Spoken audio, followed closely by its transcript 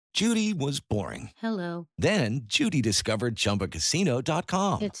Judy was boring. Hello. Then Judy discovered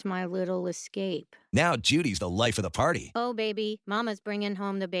ChumbaCasino.com. It's my little escape. Now Judy's the life of the party. Oh, baby, mama's bringing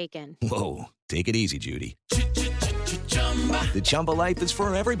home the bacon. Whoa, take it easy, Judy. The Chumba life is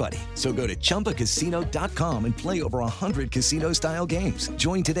for everybody. So go to ChumbaCasino.com and play over 100 casino-style games.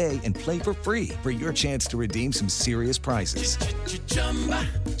 Join today and play for free for your chance to redeem some serious prizes.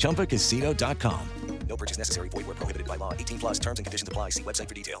 ChumbaCasino.com. No purchase necessary. Void where prohibited by law. 18 plus terms and conditions apply. See website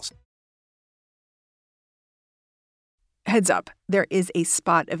for details. Heads up, there is a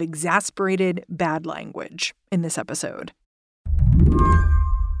spot of exasperated bad language in this episode.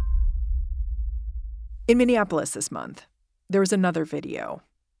 In Minneapolis this month, there was another video.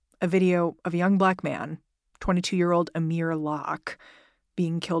 A video of a young black man, 22-year-old Amir Locke,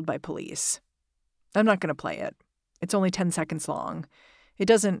 being killed by police. I'm not going to play it. It's only 10 seconds long. It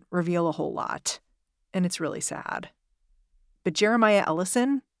doesn't reveal a whole lot. And it's really sad. But Jeremiah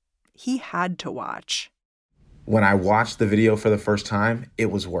Ellison, he had to watch. When I watched the video for the first time,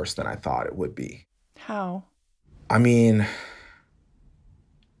 it was worse than I thought it would be. How? I mean,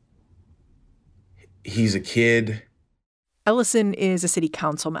 he's a kid. Ellison is a city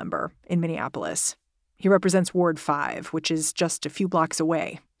council member in Minneapolis. He represents Ward 5, which is just a few blocks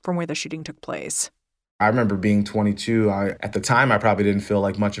away from where the shooting took place. I remember being 22. At the time, I probably didn't feel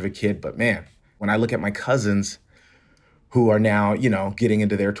like much of a kid, but man, when I look at my cousins who are now, getting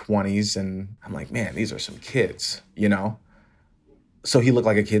into their 20s, and I'm like, man, these are some kids, So he looked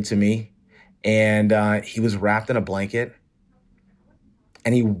like a kid to me, and he was wrapped in a blanket,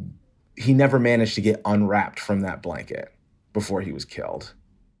 and he never managed to get unwrapped from that blanket before he was killed.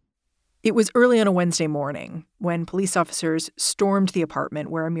 It was early on a Wednesday morning when police officers stormed the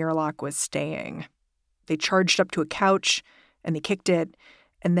apartment where Amir Locke was staying. They charged up to a couch, and they kicked it,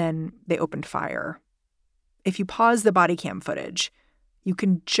 and then they opened fire. If you pause the body cam footage, you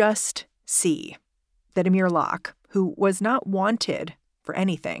can just see that Amir Locke, who was not wanted for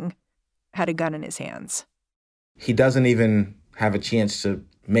anything, had a gun in his hands. He doesn't even have a chance to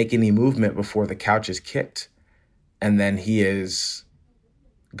make any movement before the couch is kicked. And then he is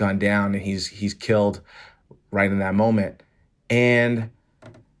gunned down and he's killed right in that moment. And,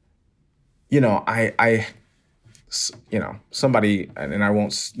 somebody, and I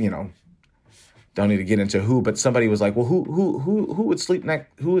won't, don't need to get into who, but somebody was like, well, who would sleep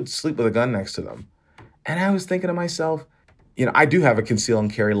with a gun next to them? And I was thinking to myself, I do have a conceal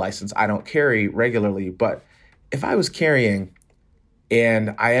and carry license. I don't carry regularly, but if I was carrying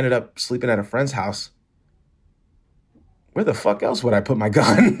and I ended up sleeping at a friend's house, where the fuck else would I put my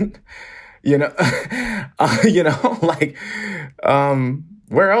gun? Where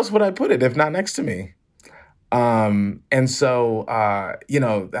else would I put it if not next to me? I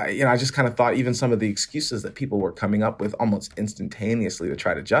just kind of thought even some of the excuses that people were coming up with almost instantaneously to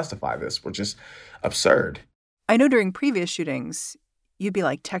try to justify this were just absurd. I know during previous shootings, you'd be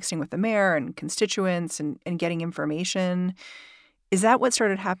like texting with the mayor and constituents and getting information. Is that what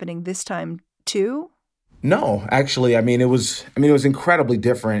started happening this time too? No, actually, it was incredibly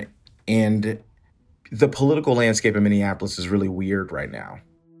different. And the political landscape in Minneapolis is really weird right now.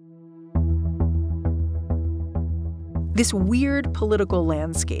 This weird political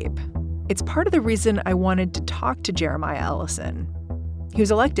landscape, it's part of the reason I wanted to talk to Jeremiah Ellison. He was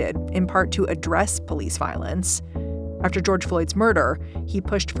elected in part to address police violence. After George Floyd's murder, he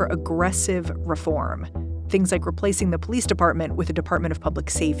pushed for aggressive reform, things like replacing the police department with a Department of Public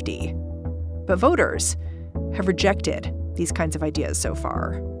Safety. But voters have rejected these kinds of ideas so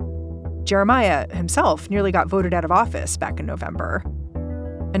far. Jeremiah himself nearly got voted out of office back in November.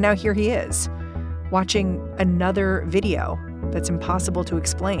 And now here he is, watching another video that's impossible to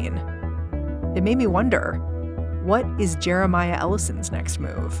explain. It made me wonder, what is Jeremiah Ellison's next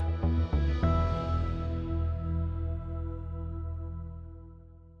move?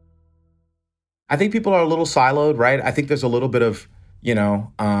 I think people are a little siloed, right? I think there's a little bit of,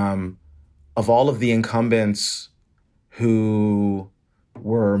 of all of the incumbents who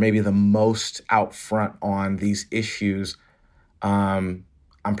were maybe the most out front on these issues,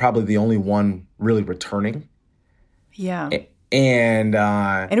 I'm probably the only one really returning. Yeah. And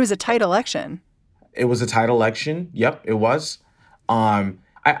it was a tight election. It was a tight election. Yep, it was. I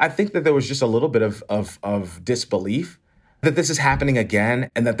think that there was just a little bit of disbelief that this is happening again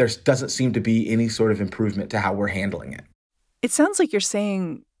and that there doesn't seem to be any sort of improvement to how we're handling it. It sounds like you're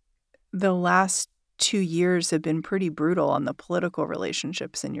saying the last 2 years have been pretty brutal on the political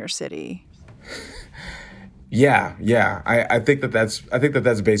relationships in your city. Yeah. I think that's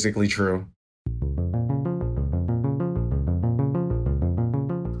basically true.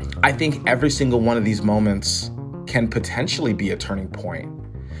 I think every single one of these moments can potentially be a turning point.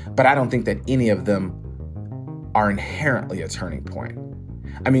 But I don't think that any of them are inherently a turning point.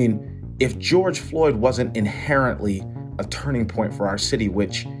 I mean, if George Floyd wasn't inherently a turning point for our city,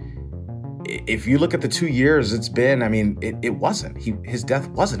 which if you look at the 2 years it's been, I mean, it wasn't. His death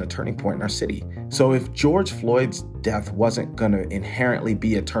wasn't a turning point in our city. So if George Floyd's death wasn't going to inherently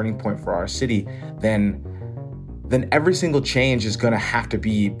be a turning point for our city, then every single change is going to have to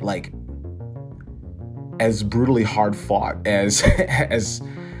be like as brutally hard fought as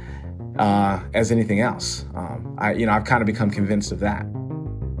anything else. I've kind of become convinced of that.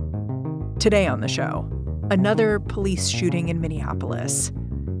 Today on the show, another police shooting in Minneapolis.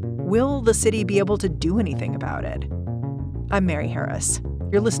 Will the city be able to do anything about it? I'm Mary Harris.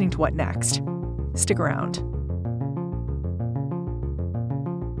 You're listening to What Next? Stick around.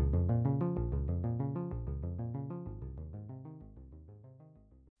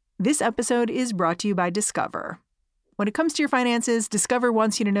 This episode is brought to you by Discover. When it comes to your finances, Discover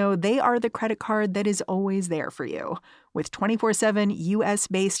wants you to know they are the credit card that is always there for you. With 24/7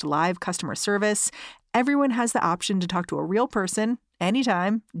 U.S.-based live customer service, everyone has the option to talk to a real person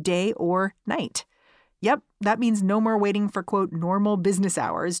anytime, day or night. Yep, that means no more waiting for, quote, normal business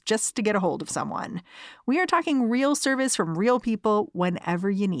hours just to get a hold of someone. We are talking real service from real people whenever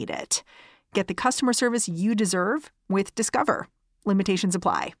you need it. Get the customer service you deserve with Discover. Limitations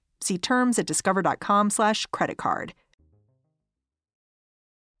apply. See terms at discover.com/creditcard.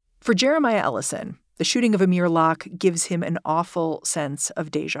 For Jeremiah Ellison, the shooting of Amir Locke gives him an awful sense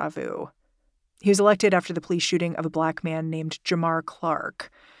of deja vu. He was elected after the police shooting of a black man named Jamar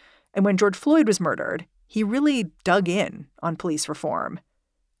Clark. And when George Floyd was murdered, he really dug in on police reform.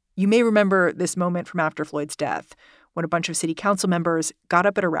 You may remember this moment from after Floyd's death, when a bunch of city council members got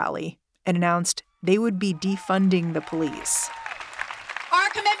up at a rally and announced they would be defunding the police. Our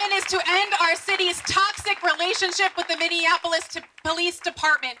commitment is to end our city's toxic relationship with the Minneapolis Police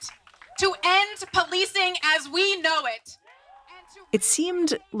Department, to end policing as we know it. It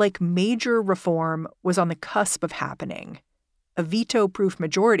seemed like major reform was on the cusp of happening. A veto-proof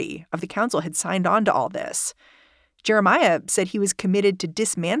majority of the council had signed on to all this. Jeremiah said he was committed to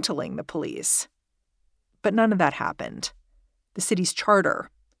dismantling the police. But none of that happened. The city's charter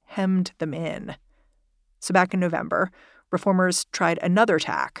hemmed them in. So back in November, reformers tried another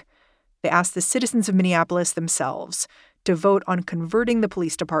tack. They asked the citizens of Minneapolis themselves to vote on converting the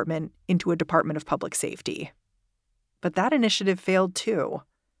police department into a department of public safety. But that initiative failed too.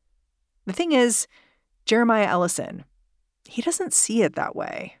 The thing is, Jeremiah Ellison, he doesn't see it that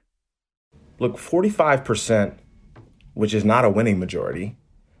way. Look, 45%, which is not a winning majority,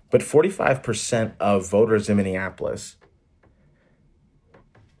 but 45% of voters in Minneapolis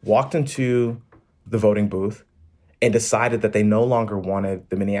walked into the voting booth and decided that they no longer wanted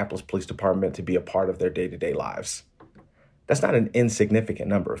the Minneapolis Police Department to be a part of their day-to-day lives. That's not an insignificant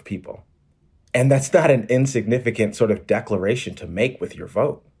number of people. And that's not an insignificant sort of declaration to make with your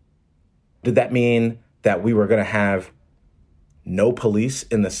vote. Did that mean that we were going to have no police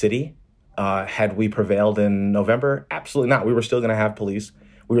in the city had we prevailed in November? Absolutely not. We were still going to have police.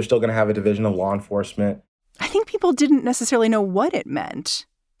 We were still going to have a division of law enforcement. I think people didn't necessarily know what it meant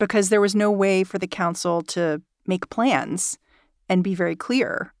because there was no way for the council to make plans and be very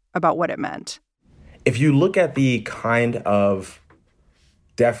clear about what it meant. If you look at the kind of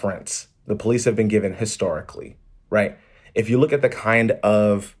deference the police have been given historically, right? If you look at the kind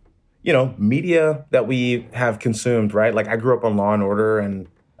of, media that we have consumed, right? Like I grew up on Law and Order and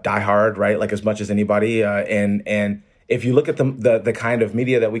Die Hard, right? Like as much as anybody. And if you look at the kind of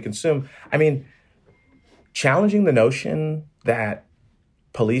media that we consume, I mean, challenging the notion that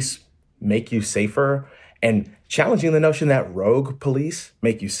police make you safer and challenging the notion that rogue police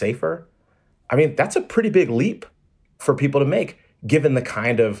make you safer, I mean, that's a pretty big leap for people to make, given the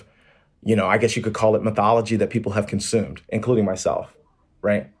kind of, I guess you could call it mythology that people have consumed, including myself,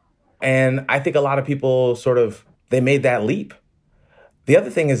 right? And I think a lot of people they made that leap. The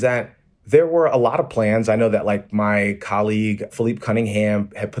other thing is that there were a lot of plans. I know that like my colleague, Philippe Cunningham,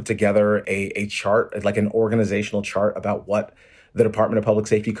 had put together a chart, like an organizational chart about what the Department of Public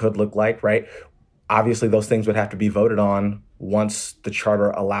Safety could look like, right? Obviously, those things would have to be voted on once the charter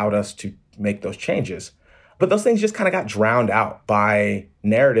allowed us to make those changes. But those things just kind of got drowned out by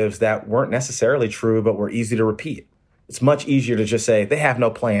narratives that weren't necessarily true, but were easy to repeat. It's much easier to just say they have no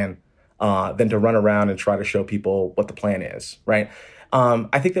plan than to run around and try to show people what the plan is, right?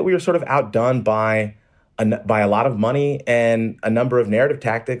 I think that we were sort of outdone by a lot of money and a number of narrative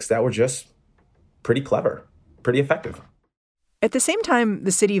tactics that were just pretty clever, pretty effective. At the same time,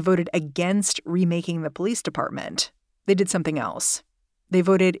 the city voted against remaking the police department. They did something else. They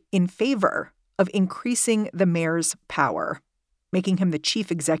voted in favor of increasing the mayor's power. making him the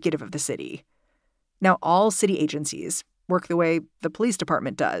chief executive of the city. Now, all city agencies work the way the police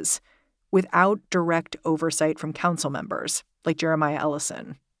department does, without direct oversight from council members like Jeremiah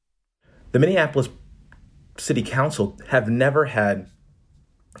Ellison. The Minneapolis City Council have never had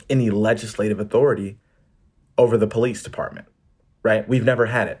any legislative authority over the police department, right? We've never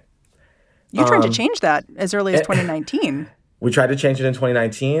had it. You tried to change that as early as 2019. We tried to change it in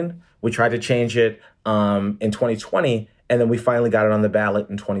 2019. We tried to change it in 2020. And then we finally got it on the ballot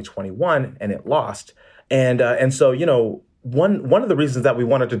in 2021 and it lost. And so, you know, one of the reasons that we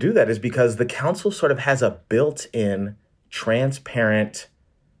wanted to do that is because the council sort of has a built-in transparent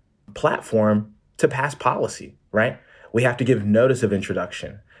platform to pass policy, right? We have to give notice of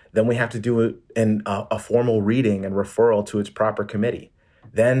introduction. Then we have to do a formal reading and referral to its proper committee.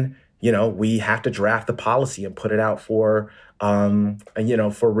 Then, you know, we have to draft the policy and put it out for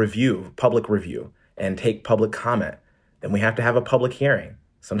review, public review, and take public comment. Then we have to have a public hearing.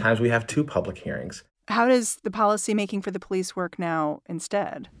 Sometimes we have 2 public hearings. How does the policy making for the police work now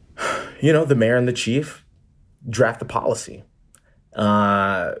instead? You know, the mayor and the chief draft the policy.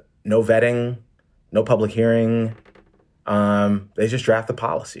 No vetting, no public hearing. They just draft the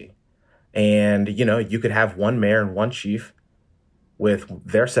policy. And, you know, you could have one mayor and one chief with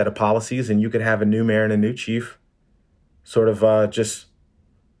their set of policies, and you could have a new mayor and a new chief sort of just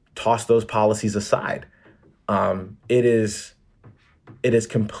toss those policies aside. It is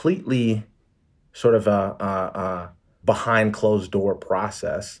completely sort of a behind closed door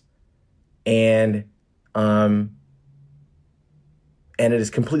process. And it is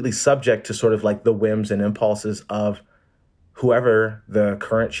completely subject to sort of like the whims and impulses of whoever the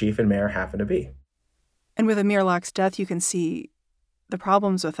current chief and mayor happen to be. And with Amir Locke's death, you can see the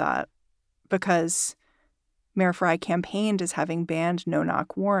problems with that, because Mayor Frey campaigned as having banned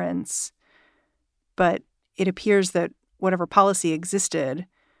no-knock warrants, but it appears that whatever policy existed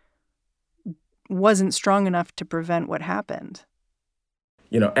wasn't strong enough to prevent what happened.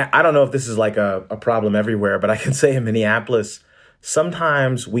 You know, I don't know if this is like a problem everywhere, but I can say in Minneapolis,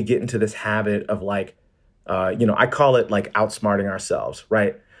 sometimes we get into this habit of like, I call it like outsmarting ourselves,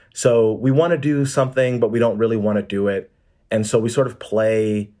 right? So we want to do something, but we don't really want to do it. And so we sort of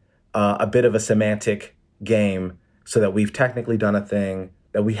play a bit of a semantic game so that we've technically done a thing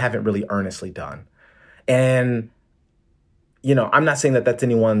that we haven't really earnestly done. And, you know, I'm not saying that that's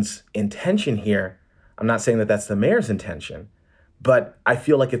anyone's intention here. I'm not saying that that's the mayor's intention, but I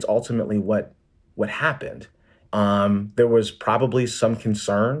feel like it's ultimately what happened. There was probably some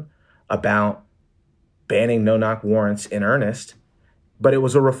concern about banning no-knock warrants in earnest, but it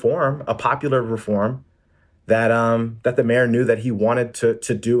was a popular reform that the mayor knew that he wanted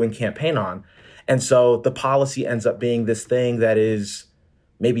to do and campaign on. And so the policy ends up being this thing that is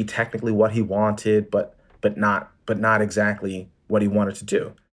maybe technically what he wanted, but not exactly what he wanted to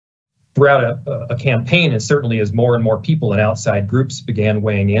do. Throughout a campaign, and certainly as more and more people and outside groups began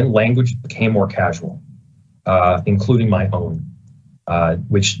weighing in, language became more casual, including my own,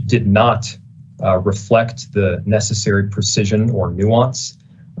 which did not reflect the necessary precision or nuance,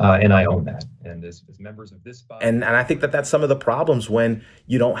 and I own that. And as members of this body, and I think that that's some of the problems when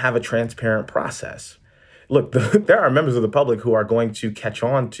you don't have a transparent process. Look, there are members of the public who are going to catch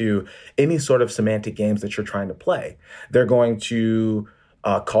on to any sort of semantic games that you're trying to play. They're going to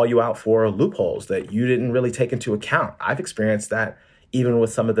call you out for loopholes that you didn't really take into account. I've experienced that even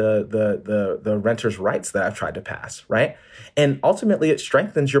with some of the renters' rights that I've tried to pass, right? And ultimately, it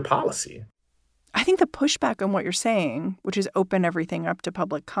strengthens your policy. I think the pushback on what you're saying, which is open everything up to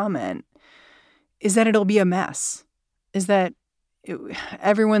public comment, is that it'll be a mess, is that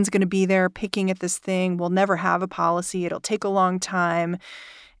everyone's going to be there picking at this thing. We'll never have a policy. It'll take a long time.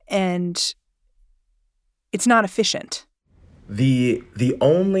 And it's not efficient. The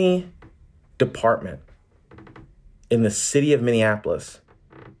only department in the city of Minneapolis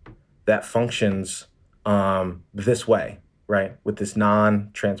that functions this way, right, with this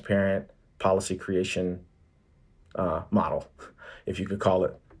non-transparent policy creation model, if you could call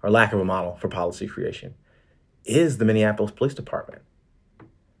it, or lack of a model for policy creation, is the Minneapolis Police Department.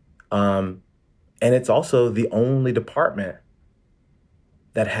 And it's also the only department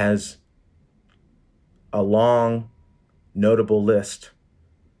that has a long, notable list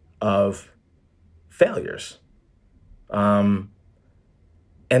of failures. And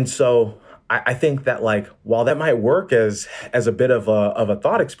so I think that, like, while that might work as a bit of a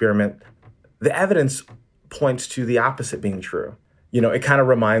thought experiment, the evidence points to the opposite being true. You know, it kind of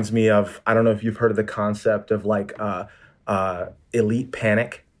reminds me of, I don't know if you've heard of the concept of like elite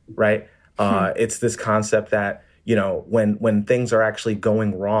panic, right? It's this concept that, you know, when things are actually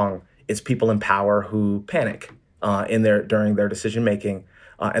going wrong, it's people in power who panic. during their decision making,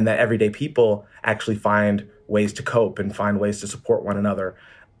 and that everyday people actually find ways to cope and find ways to support one another.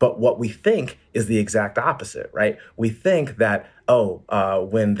 But what we think is the exact opposite, right? We think that,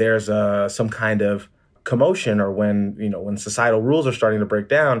 when there's some kind of commotion, or when societal rules are starting to break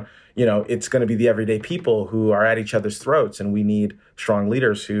down, it's going to be the everyday people who are at each other's throats, and we need strong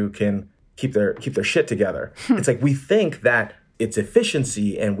leaders who can keep their shit together. It's like we think that it's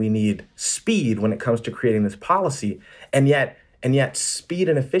efficiency and we need speed when it comes to creating this policy, and yet speed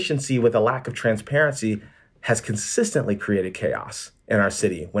and efficiency with a lack of transparency has consistently created chaos in our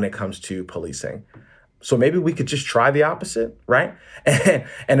city when it comes to policing. So maybe we could just try the opposite, right?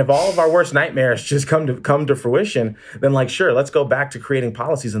 And if all of our worst nightmares just come to fruition, then sure, let's go back to creating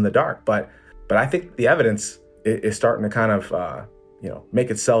policies in the dark. But I think the evidence is starting to kind of make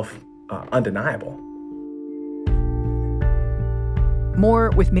itself undeniable.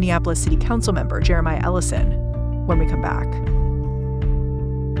 More with Minneapolis City Council member Jeremiah Ellison when we come back.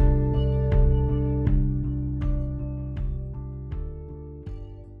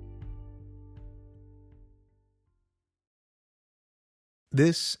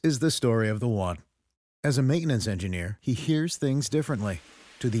 This is the story of the one. As a maintenance engineer, he hears things differently.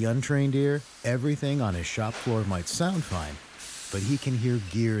 To the untrained ear, everything on his shop floor might sound fine, but he can hear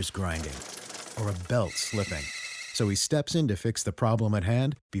gears grinding or a belt slipping. So he steps in to fix the problem at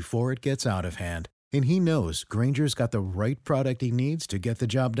hand before it gets out of hand. And he knows Grainger's got the right product he needs to get the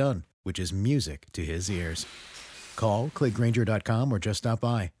job done, which is music to his ears. Call, click Grainger.com, or just stop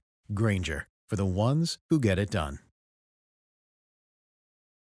by. Grainger, for the ones who get it done.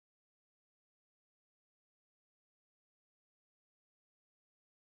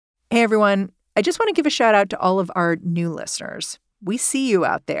 Hey, everyone. I just want to give a shout out to all of our new listeners. We see you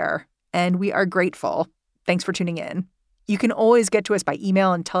out there, and we are grateful. Thanks for tuning in. You can always get to us by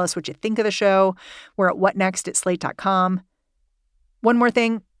email and tell us what you think of the show. We're at whatnext@slate.com. One more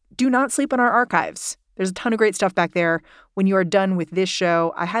thing, do not sleep on our archives. There's a ton of great stuff back there. When you are done with this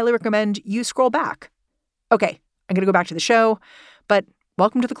show, I highly recommend you scroll back. Okay, I'm going to go back to the show, but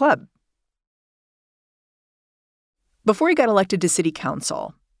welcome to the club. Before he got elected to city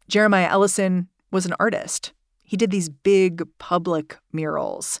council, Jeremiah Ellison was an artist. He did these big public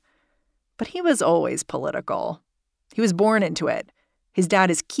murals. But he was always political. He was born into it. His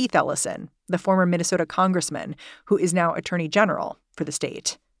dad is Keith Ellison, the former Minnesota congressman who is now attorney general for the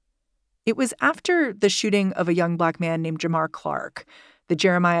state. It was after the shooting of a young black man named Jamar Clark that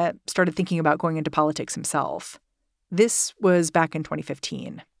Jeremiah started thinking about going into politics himself. This was back in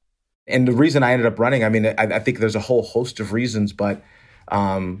 2015. And the reason I ended up running, I think there's a whole host of reasons, but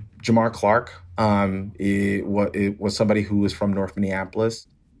Jamar Clark it was somebody who was from North Minneapolis.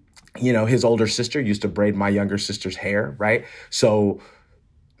 His older sister used to braid my younger sister's hair, right? So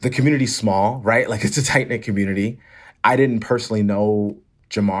the community's small, right? It's a tight-knit community. I didn't personally know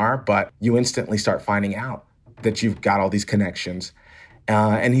Jamar, but you instantly start finding out that you've got all these connections.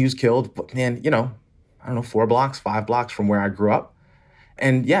 And he was killed, man, 4 blocks, 5 blocks from where I grew up.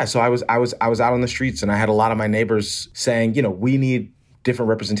 And yeah, so I was out on the streets, and I had a lot of my neighbors saying, we need different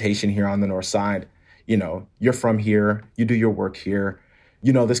representation here on the North Side. You're from here, you do your work here.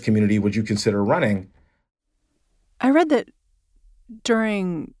 This community, would you consider running? I read that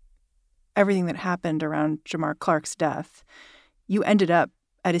during everything that happened around Jamar Clark's death, you ended up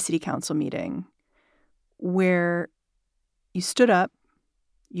at a city council meeting where you stood up,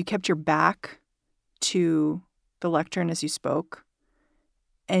 you kept your back to the lectern as you spoke,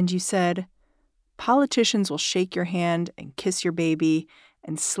 and you said, politicians will shake your hand and kiss your baby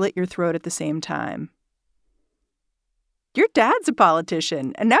and slit your throat at the same time. Your dad's a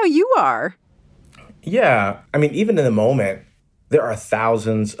politician, and now you are. Yeah. Even in the moment, there are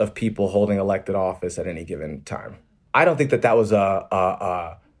thousands of people holding elected office at any given time. I don't think that was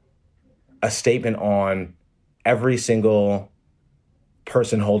a statement on every single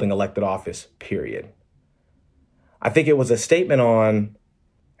person holding elected office, period. I think it was a statement on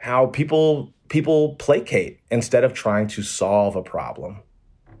how people placate instead of trying to solve a problem.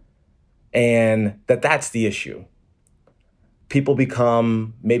 And that's the issue. People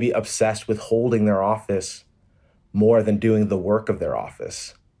become maybe obsessed with holding their office more than doing the work of their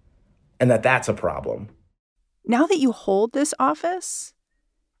office. And that's a problem. Now that you hold this office,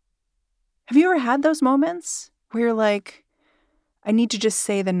 have you ever had those moments where you're like, I need to just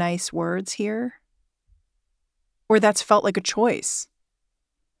say the nice words here? Or that's felt like a choice?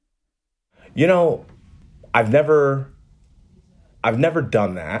 I've never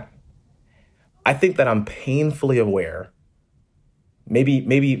done that. I think that I'm painfully aware,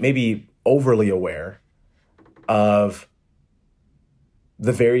 maybe overly aware of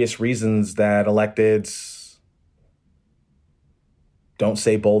the various reasons that electeds don't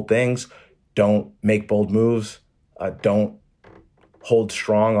say bold things, don't make bold moves, don't hold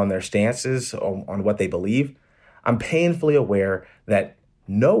strong on their stances, on what they believe. I'm painfully aware that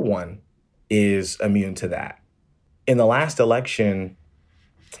no one is immune to that. In the last election,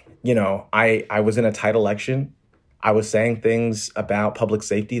 I was in a tight election. I was saying things about public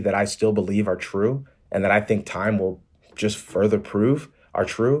safety that I still believe are true and that I think time will just further prove are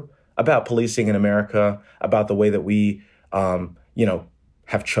true about policing in America, about the way that we,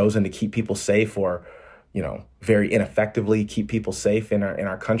 have chosen to keep people safe or, very ineffectively keep people safe in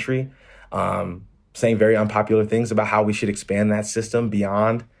our country. Saying very unpopular things about how we should expand that system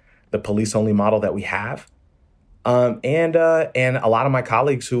beyond the police-only model that we have. And a lot of my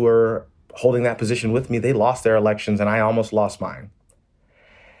colleagues who were holding that position with me, they lost their elections and I almost lost mine.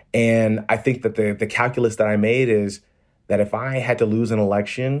 And I think that the calculus that I made is that if I had to lose an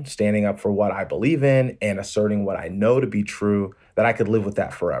election standing up for what I believe in and asserting what I know to be true, that I could live with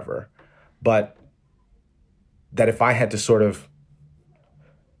that forever. But that if I had to sort of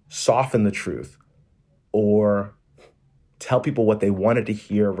soften the truth or tell people what they wanted to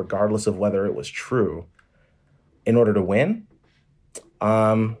hear, regardless of whether it was true, in order to win,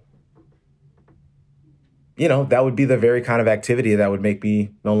 that would be the very kind of activity that would make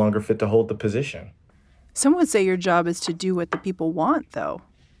me no longer fit to hold the position. Some would say your job is to do what the people want, though.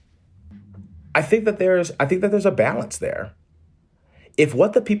 I think that there's a balance there. If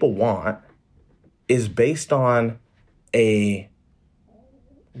what the people want is based on a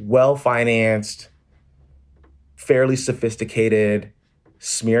well-financed, fairly sophisticated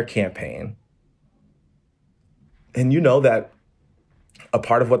smear campaign, and you know that a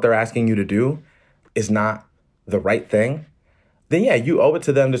part of what they're asking you to do is not the right thing, then yeah, you owe it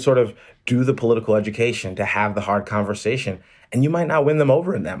to them to sort of do the political education, to have the hard conversation. And you might not win them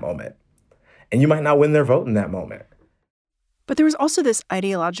over in that moment. And you might not win their vote in that moment. But there was also this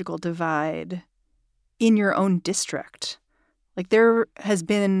ideological divide in your own district. Like there has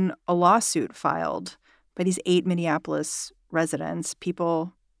been a lawsuit filed by these 8 Minneapolis residents,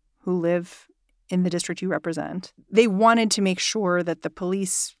 people who live in the district you represent. They wanted to make sure that the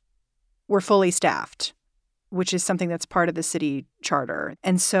police were fully staffed, which is something that's part of the city charter.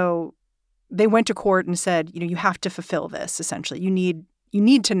 And so they went to court and said, you have to fulfill this, essentially. You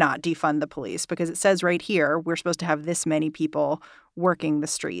need to not defund the police because it says right here we're supposed to have this many people working the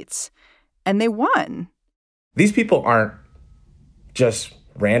streets. And they won. These people aren't just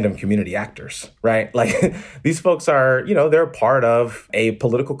random community actors, right? Like these folks are, they're part of a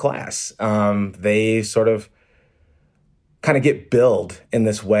political class. They sort of kind of get billed in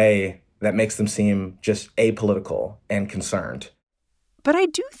this way that makes them seem just apolitical and concerned. But I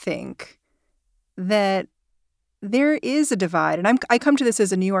do think that there is a divide, and I come to this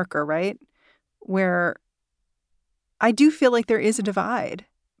as a New Yorker, right, where I do feel like there is a divide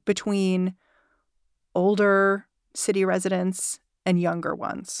between older city residents and younger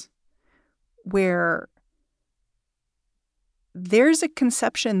ones, where there's a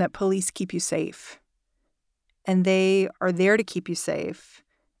conception that police keep you safe, and they are there to keep you safe.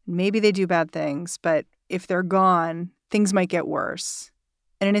 Maybe they do bad things, but if they're gone, things might get worse.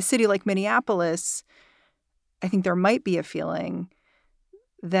 And in a city like Minneapolis, I think there might be a feeling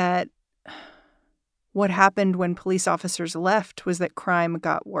that what happened when police officers left was that crime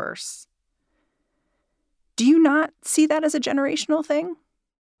got worse. Do you not see that as a generational thing?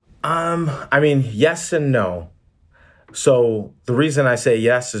 Yes and no. So the reason I say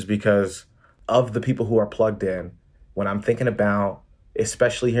yes is because of the people who are plugged in. When I'm thinking about,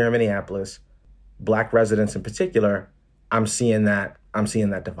 especially here in Minneapolis, Black residents in particular, I'm seeing that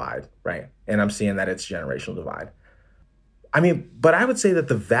divide, right? And I'm seeing that it's generational divide. But I would say that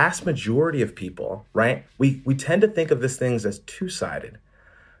the vast majority of people, right, we tend to think of these things as two-sided,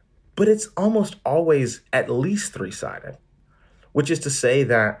 but it's almost always at least three-sided, which is to say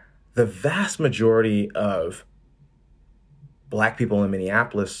that the vast majority of Black people in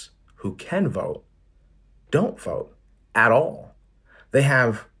Minneapolis who can vote don't vote at all. They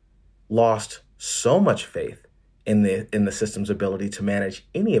have lost so much faith in the system's ability to manage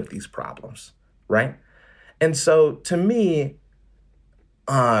any of these problems, right? And so to me,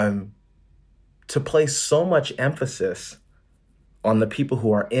 to place so much emphasis on the people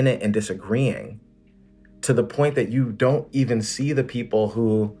who are in it and disagreeing to the point that you don't even see the people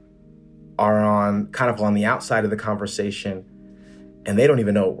who are on the outside of the conversation and they don't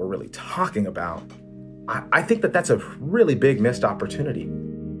even know what we're really talking about, I think that that's a really big missed opportunity.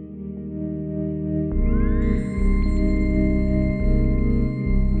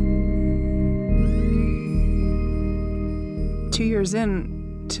 Two years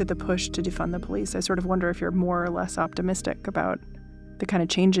in to the push to defund the police, I sort of wonder if you're more or less optimistic about the kind of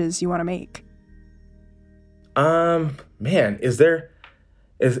changes you want to make? Man, is there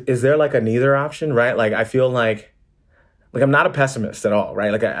like a neither option, right? Like, I feel like I'm not a pessimist at all,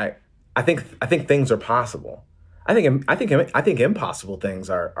 right? Like, I think things are possible. I think impossible things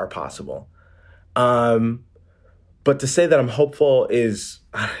are possible. But to say that I'm hopeful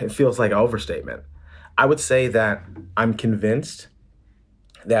it feels like an overstatement. I would say that I'm convinced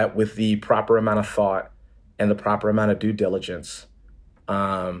that with the proper amount of thought and the proper amount of due diligence,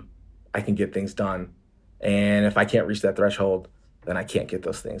 I can get things done. And if I can't reach that threshold, then I can't get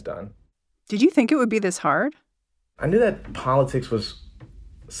those things done. Did you think it would be this hard? I knew that politics was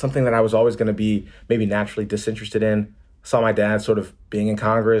something that I was always going to be maybe naturally disinterested in. I saw my dad sort of being in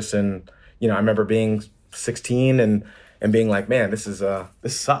Congress, and, I remember being 16 and being like, man, this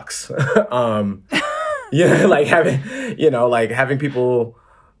sucks. Like having people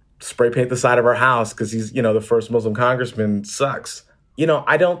spray paint the side of our house because he's, the first Muslim congressman sucks.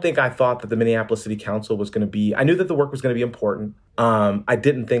 I don't think I thought that the Minneapolis City Council was going to be, I knew that the work was going to be important. I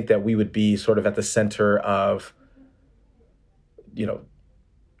didn't think that we would be sort of at the center of,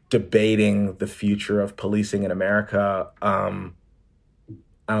 debating the future of policing in America.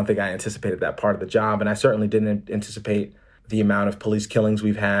 I don't think I anticipated that part of the job. And I certainly didn't anticipate the amount of police killings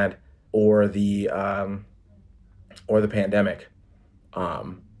we've had or the pandemic. I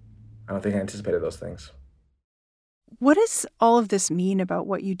don't think I anticipated those things. What does all of this mean about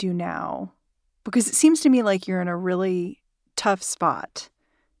what you do now? Because it seems to me like you're in a really tough spot.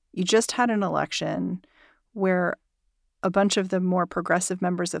 You just had an election where a bunch of the more progressive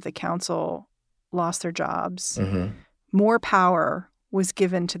members of the council lost their jobs. Mm-hmm. More power was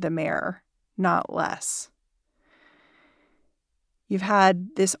given to the mayor, not less. You've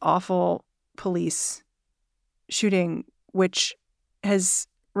had this awful police shooting, which has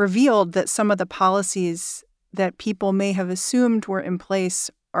revealed that some of the policies that people may have assumed were in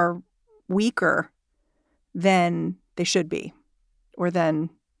place are weaker than they should be, or than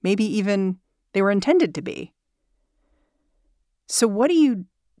maybe even they were intended to be. So what do you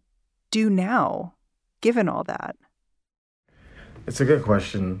do now, given all that? It's a good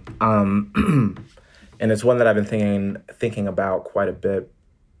question. And it's one that I've been thinking about quite a bit.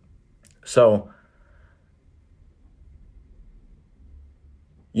 So,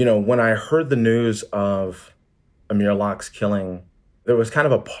 when I heard the news of Amir Locke's killing, there was kind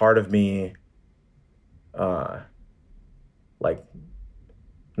of a part of me, not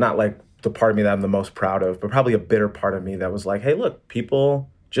like the part of me that I'm the most proud of, but probably a bitter part of me that was like, hey, look, people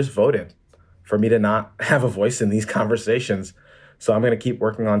just voted for me to not have a voice in these conversations. So I'm going to keep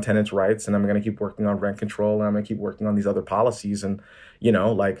working on tenants' rights, and I'm going to keep working on rent control, and I'm going to keep working on these other policies. And,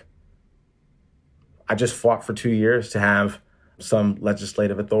 I just fought for 2 years to have some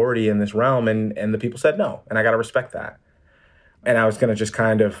legislative authority in this realm, and the people said no, and I got to respect that. And I was going to just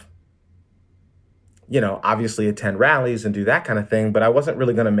kind of, obviously attend rallies and do that kind of thing, but I wasn't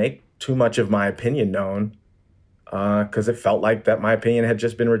really going to make too much of my opinion known because it felt like that my opinion had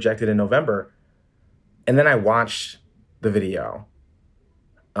just been rejected in November. And then I watched the video,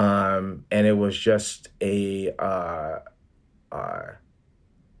 and it was just the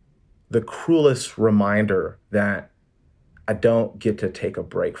cruelest reminder that I don't get to take a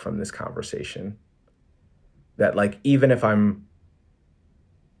break from this conversation. That, like, even if I'm,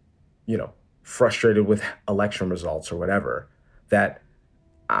 frustrated with election results or whatever, that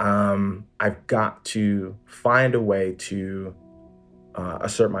I've got to find a way to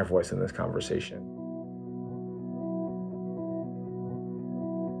assert my voice in this conversation.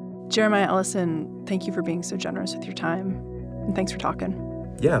 Jeremiah Ellison, thank you for being so generous with your time. And thanks for talking.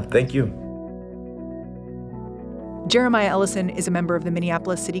 Yeah, thank you. Jeremiah Ellison is a member of the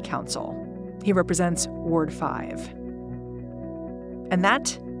Minneapolis City Council. He represents Ward 5. And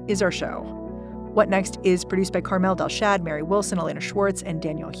that is our show. What Next is produced by Carmel Delshad, Mary Wilson, Elena Schwartz, and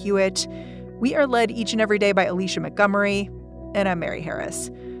Daniel Hewitt. We are led each and every day by Alicia Montgomery, and I'm Mary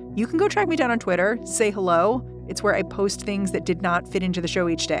Harris. You can go track me down on Twitter, say hello. It's where I post things that did not fit into the show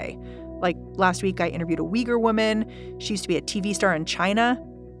each day. Like last week, I interviewed a Uyghur woman. She used to be a TV star in China.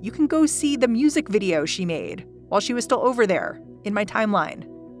 You can go see the music video she made while she was still over there in my timeline.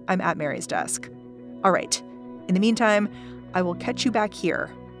 I'm at Mary's desk. All right. In the meantime, I will catch you back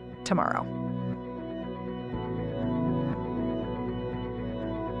here tomorrow.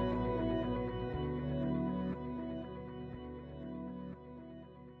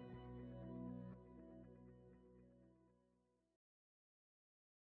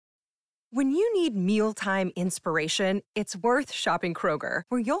 When you need mealtime inspiration, it's worth shopping Kroger,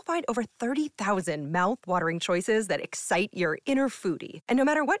 where you'll find over 30,000 mouth-watering choices that excite your inner foodie. And no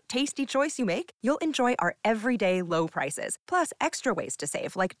matter what tasty choice you make, you'll enjoy our everyday low prices, plus extra ways to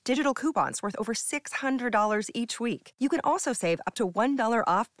save, like digital coupons worth over $600 each week. You can also save up to $1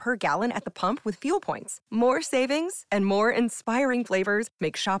 off per gallon at the pump with fuel points. More savings and more inspiring flavors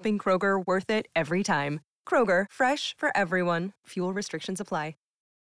make shopping Kroger worth it every time. Kroger, fresh for everyone. Fuel restrictions apply.